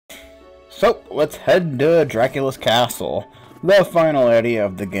So, let's head to Dracula's castle, the final area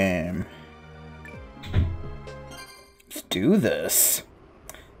of the game. Let's do this.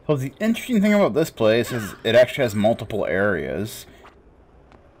 So the interesting thing about this place is it actually has multiple areas.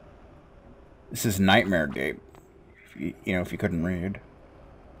 This is Nightmare Gate, if you couldn't read.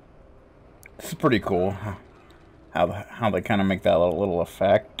 This is pretty cool, how they kind of make that little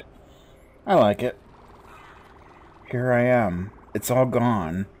effect. I like it. Here I am. It's all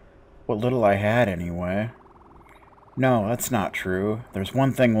gone. What little I had, anyway. No, that's not true. There's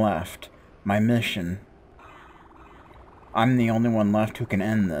one thing left. My mission. I'm the only one left who can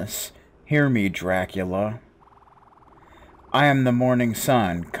end this. Hear me, Dracula. I am the morning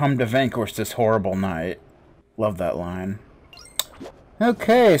sun, come to vanquish this horrible night. Love that line.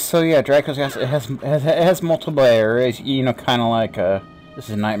 Okay, so yeah, Dracula's castle, it has multiple areas, kind of like, this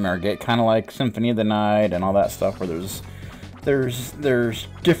is Nightmare Gate, kind of like Symphony of the Night and all that stuff, where there's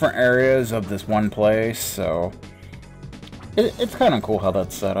different areas of this one place, so it's kind of cool how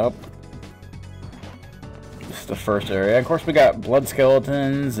that's set up. This is the first area. Of course, we got blood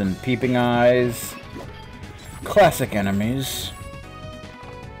skeletons and peeping eyes. Classic enemies.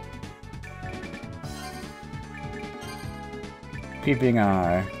 Peeping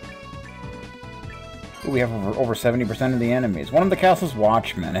eye. Ooh, we have over 70% of the enemies. One of the castle's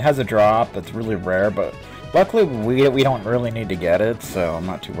watchmen. It has a drop that's really rare, but luckily we don't really need to get it, so I'm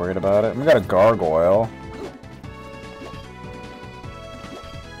not too worried about it. We got a gargoyle.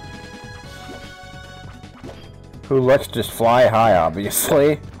 Who lets just fly high,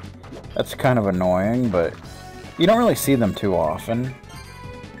 obviously. That's kind of annoying, but you don't really see them too often.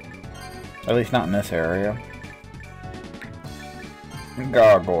 At least not in this area.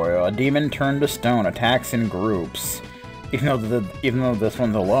 Gargoyle, a demon turned to stone, attacks in groups. Even though this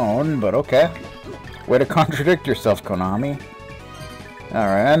one's alone, but okay. Way to contradict yourself, Konami.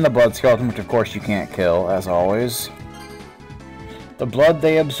 Alright, and the blood skeleton, which of course you can't kill, as always. The blood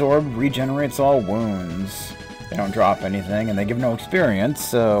they absorb regenerates all wounds. They don't drop anything, and they give no experience,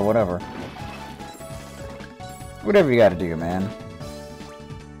 so whatever. Whatever you gotta do, man.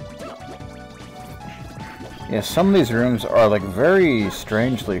 Yeah, some of these rooms are, like, very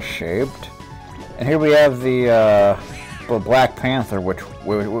strangely shaped. And here we have the Black Panther, which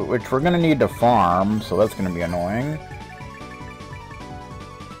we're gonna need to farm, so that's gonna be annoying.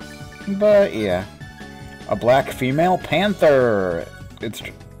 But, yeah. A black female panther!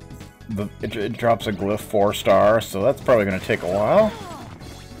 It drops a glyph 4-star, so that's probably gonna take a while.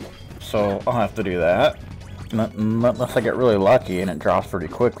 So, I'll have to do that. Unless I get really lucky and it drops pretty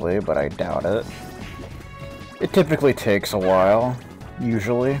quickly, but I doubt it. It typically takes a while,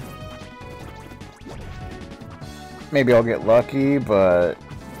 usually. Maybe I'll get lucky, but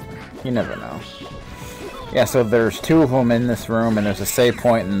you never know. Yeah, so there's 2 of them in this room, and there's a save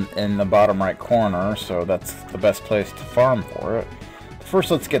point in the bottom right corner, so that's the best place to farm for it. First,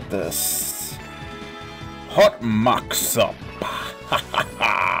 let's get this. Hot Mox up.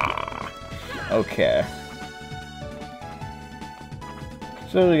 Okay.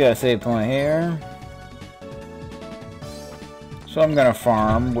 So we got a save point here. So I'm gonna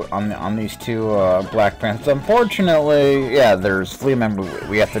farm on these 2 Black Panthers. Unfortunately, yeah, there's flea member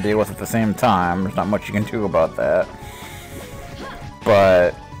we have to deal with at the same time. There's not much you can do about that.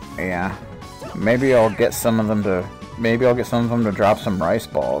 But yeah, maybe I'll get some of them to drop some rice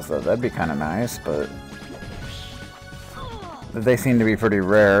balls. That'd be kind of nice, but they seem to be pretty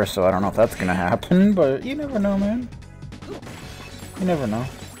rare, so I don't know if that's gonna happen. But you never know, man. You never know.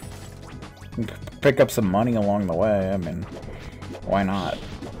 You can pick up some money along the way. I mean, why not?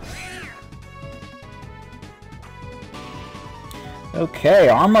 Okay,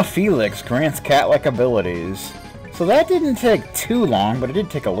 Arma Felix grants cat-like abilities. So that didn't take too long, but it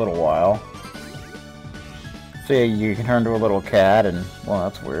did take a little while. So yeah, you can turn into a little cat, and, well,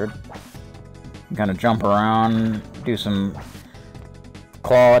 that's weird. You kind of jump around, do some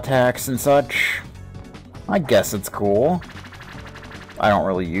claw attacks and such. I guess it's cool. I don't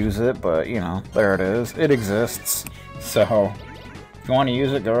really use it, but, there it is. It exists. So, if you want to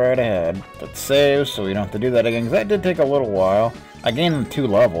use it, go right ahead. But save, so we don't have to do that again, because that did take a little while. I gained 2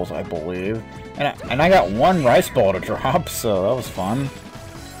 levels, I believe. And I got 1 rice ball to drop, so that was fun.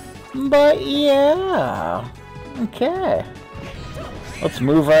 But, yeah. Okay. Let's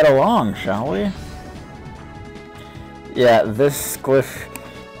move right along, shall we? Yeah, this glyph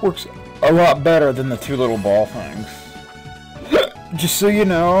works a lot better than the 2 little ball things. Just so you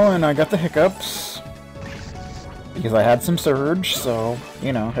know, and I got the hiccups. Because I had some surge, so,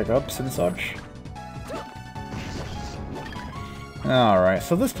 hiccups and such. Alright,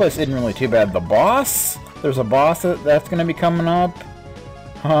 so this place isn't really too bad. The boss? There's a boss that's going to be coming up.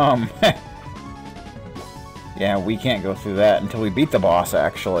 Yeah, we can't go through that until we beat the boss,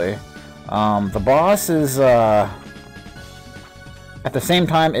 actually. The boss is, at the same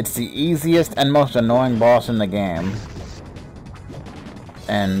time, it's the easiest and most annoying boss in the game.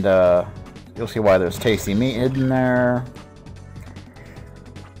 And, you'll see why there's tasty meat hidden there.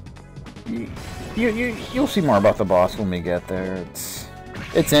 You'll see more about the boss when we get there.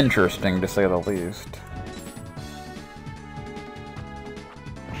 It's interesting, to say the least.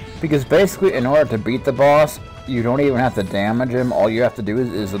 Because basically, in order to beat the boss, you don't even have to damage him. All you have to do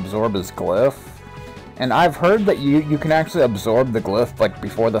is absorb his glyph. And I've heard that you can actually absorb the glyph, like,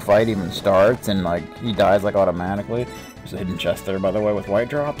 before the fight even starts, and, like, he dies, like, automatically. There's a hidden chest there, by the way, with white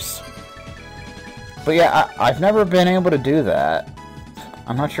drops. But yeah, I've never been able to do that.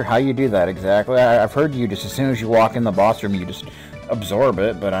 I'm not sure how you do that exactly. I've heard you just, as soon as you walk in the boss room, you just absorb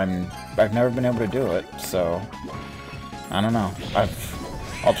it, but I've never been able to do it, so I don't know.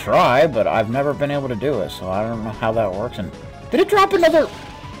 I'll try, but I've never been able to do it, so I don't know how that works. And did it drop another?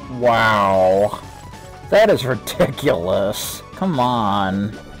 Wow, that is ridiculous. Come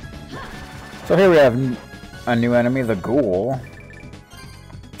on. So here we have a new enemy, the ghoul.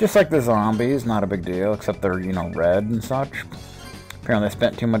 Just like the zombies, not a big deal, except they're, you know, red and such. Apparently I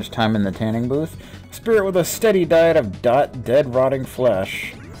spent too much time in the tanning booth. Spirit with a steady diet of dead, rotting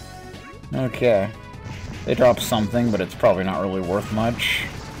flesh. Okay. They dropped something, but it's probably not really worth much.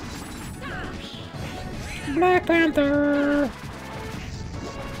 Black Panther!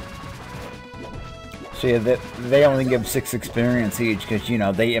 So yeah, they only give 6 experience each, because, you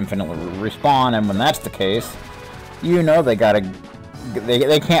know, they infinitely respawn, and when that's the case, you know they gotta...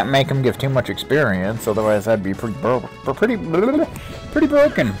 They can't make them give too much experience, otherwise that'd be pretty broken.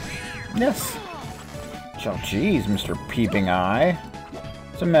 Yes. Oh, jeez, Mr. Peeping Eye.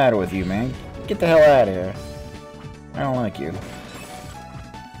 What's the matter with you, man? Get the hell out of here. I don't like you.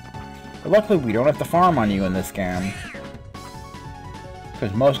 But luckily, we don't have to farm on you in this game.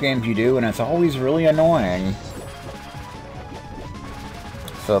 Because most games you do, and it's always really annoying.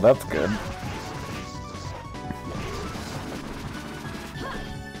 So that's good.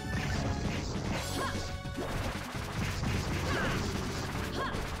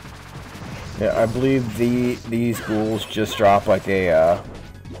 Yeah, I believe these ghouls just drop like a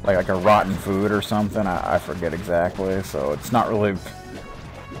like a rotten food or something. I forget exactly. So it's not really.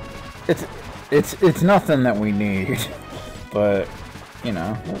 It's nothing that we need, but you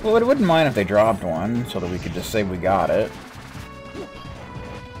know, we wouldn't mind if they dropped one so that we could just say we got it.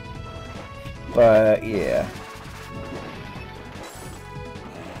 But yeah.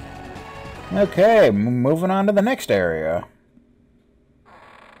 Okay, moving on to the next area.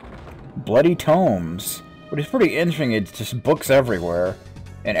 Bloody tomes. What is pretty interesting, it's just books everywhere.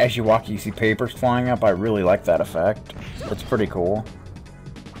 And as you walk, you see papers flying up. I really like that effect. It's pretty cool.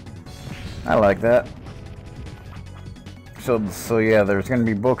 I like that. So yeah, there's gonna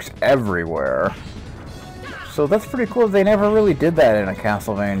be books everywhere. So that's pretty cool. They never really did that in a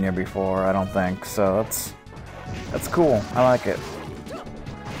Castlevania before, I don't think. So that's cool. I like it.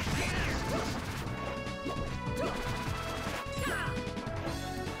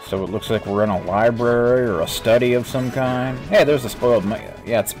 So it looks like we're in a library or a study of some kind. Hey, there's a spoiled milk.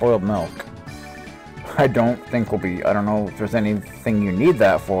 Yeah, it's spoiled milk. I don't think we'll be... I don't know if there's anything you need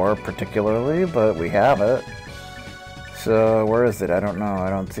that for, particularly, but we have it. So, where is it? I don't know. I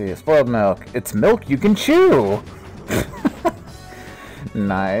don't see it. Spoiled milk. It's milk you can chew!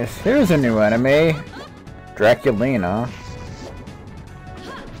 Nice. Here's a new enemy. Draculina.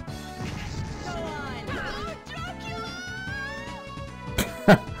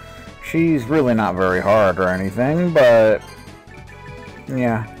 She's really not very hard or anything, but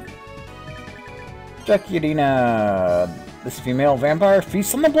yeah. Draculina, this female vampire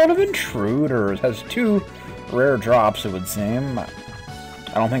feasts on the blood of intruders. Has 2 rare drops, it would seem. I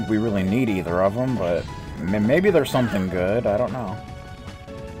don't think we really need either of them, but maybe there's something good. I don't know.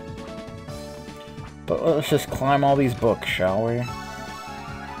 But let's just climb all these books, shall we?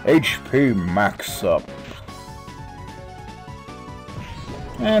 HP max up.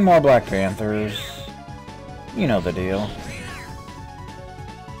 And more Black Panthers. You know the deal.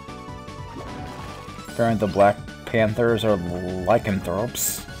 Apparently the Black Panthers are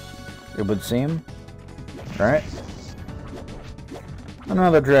lycanthropes, it would seem. Right?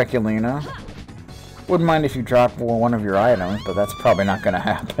 Another Draculina. Wouldn't mind if you dropped one of your items, but that's probably not going to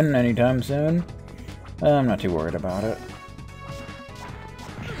happen anytime soon. I'm not too worried about it.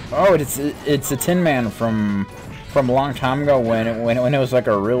 Oh, it's a Tin Man from a long time ago when it was like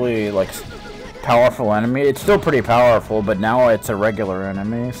a really like powerful enemy. It's still pretty powerful, but now it's a regular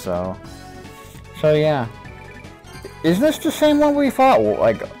enemy. So yeah, Isn't this the same one we fought,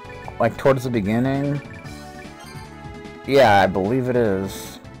 like towards the beginning? Yeah, I believe it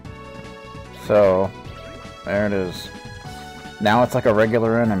is. So, there it is. Now it's like a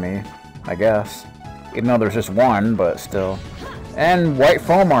regular enemy, I guess. Even though there's just one, but still. And white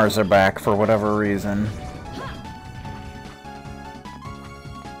Fomars are back for whatever reason.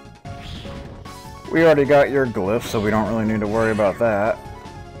 We already got your glyph, so we don't really need to worry about that.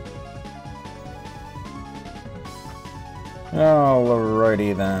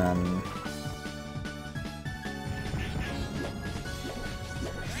 Alrighty then.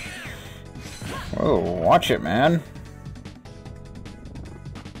 Oh, watch it, man.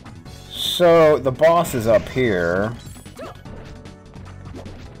 So, the boss is up here.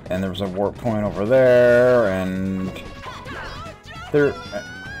 And there's a warp point over there, and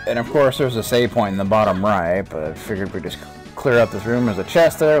of course there's a save point in the bottom right, but I figured we'd just clear out this room. There's a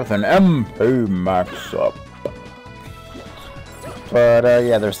chest there with an MP max up. But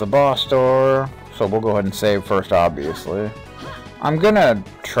yeah, there's the boss door, so we'll go ahead and save first, obviously. I'm gonna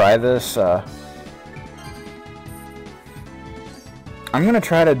try this, I'm gonna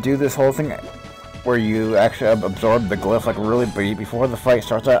try to do this whole thing where you actually absorb the glyph like really before the fight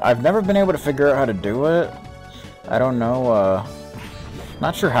starts. I've never been able to figure out how to do it. I don't know,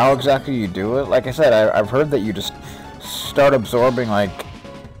 not sure how exactly you do it. Like I said, I've heard that you just start absorbing like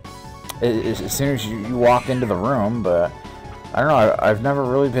as soon as you walk into the room, but I don't know, I've never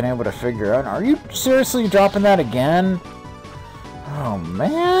really been able to figure out. Are you seriously dropping that again? Oh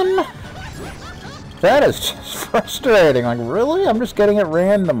man, that is just frustrating. Like really? I'm just getting it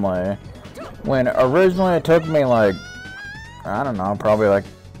randomly. When originally it took me like, I don't know, probably like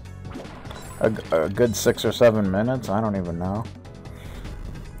a good 6 or 7 minutes. I don't even know.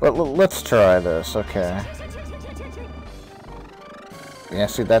 But let's try this, okay. Yeah,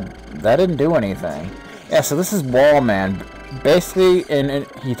 see, that didn't do anything. Yeah, so this is Wallman. Basically,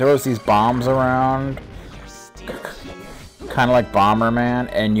 he throws these bombs around, kind of like Bomberman,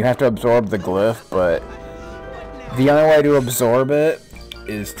 and you have to absorb the glyph, but the only way to absorb it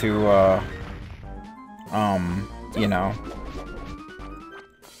is to, you know,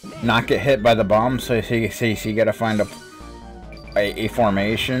 not get hit by the bomb. So you gotta find a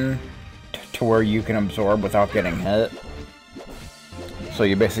formation to where you can absorb without getting hit. So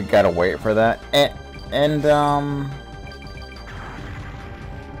you basically gotta wait for that. And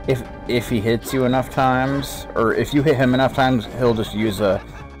if he hits you enough times, or if you hit him enough times, he'll just use a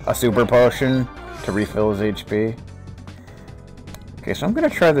super potion to refill his HP. Okay, so I'm gonna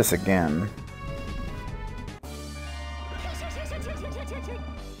try this again.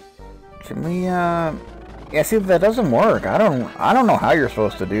 Can we, yeah, see, that doesn't work. I don't know how you're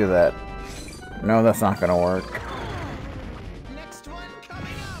supposed to do that. No, that's not gonna work. Next one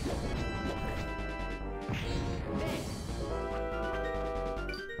coming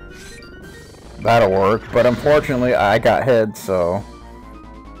up. That'll work, but unfortunately I got hit, so,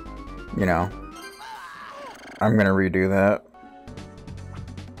 you know, I'm gonna redo that.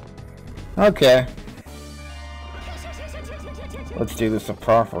 Okay. Let's do this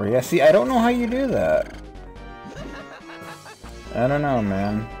properly. Yeah, see, I don't know how you do that. I don't know,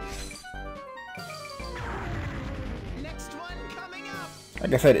 man. Next one coming up.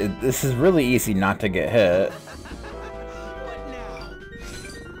 Like I said, this is really easy not to get hit. What now?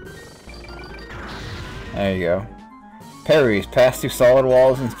 There you go. Parries pass through solid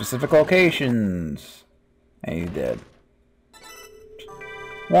walls in specific locations. And you did.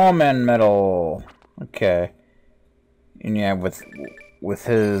 Wallman medal. Okay. And yeah, with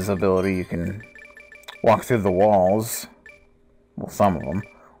his ability, you can walk through the walls. Well, some of them.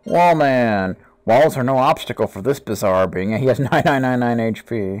 Wallman! Walls are no obstacle for this bizarre being. He has 9999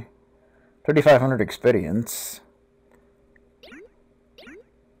 HP. 3500 experience.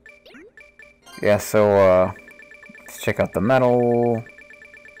 Yeah, so, let's check out the medal.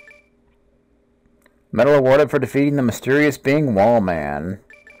 Medal awarded for defeating the mysterious being Wallman.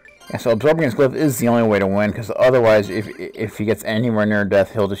 Yeah, so absorbing his glyph is the only way to win, because otherwise, if he gets anywhere near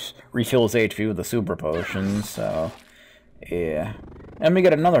death, he'll just refill his HP with the super potion, so, yeah. And we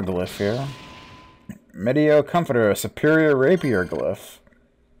get another glyph here. Medio Comforter, a superior rapier glyph.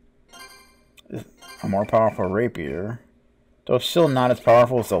 A more powerful rapier. Though it's still not as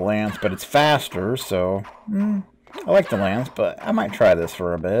powerful as the lance, but it's faster, so, I like the lance, but I might try this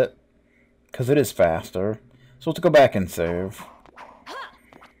for a bit, because it is faster. So let's go back and save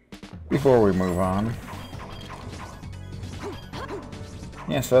before we move on.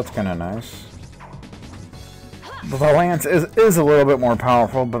 Yeah, so that's kind of nice. The lance is a little bit more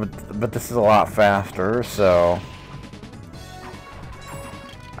powerful, but this is a lot faster, so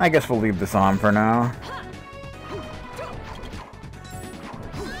I guess we'll leave this on for now.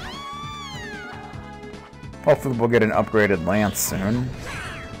 Hopefully we'll get an upgraded lance soon.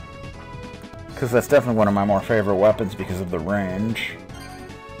 Because that's definitely one of my more favorite weapons because of the range.